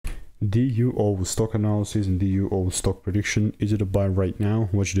DUO stock analysis and DUO stock prediction. Is it a buy right now?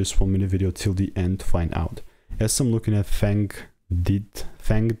 Watch this 1-minute video till the end to find out. As I'm looking at Fangdd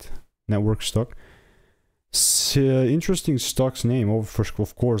Network stock, interesting stock's name.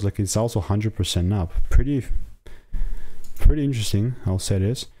 Of course, like it's also 100% up. Pretty interesting. I'll say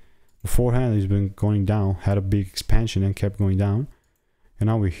this. Beforehand, he's been going down, had a big expansion and kept going down, and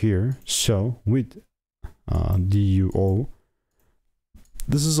now we're here. So with DUO,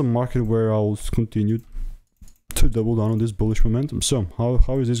 this is a market where I'll continue to double down on this bullish momentum. So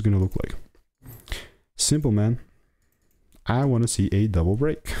how is this gonna look like? Simple, man. I want to see a double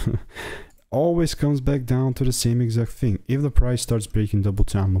break. Always comes back down to the same exact thing. If the price starts breaking double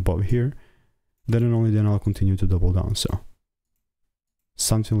time above here, then and only then I'll continue to double down. So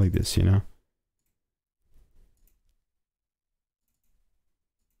something like this, you know.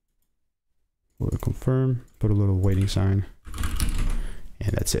 We'll confirm, put a little waiting sign,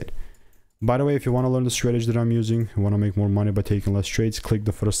 and that's it. By the way, if you want to learn the strategy that I'm using, you want to make more money by taking less trades, click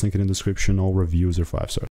the first link in the description. All reviews are 5 stars.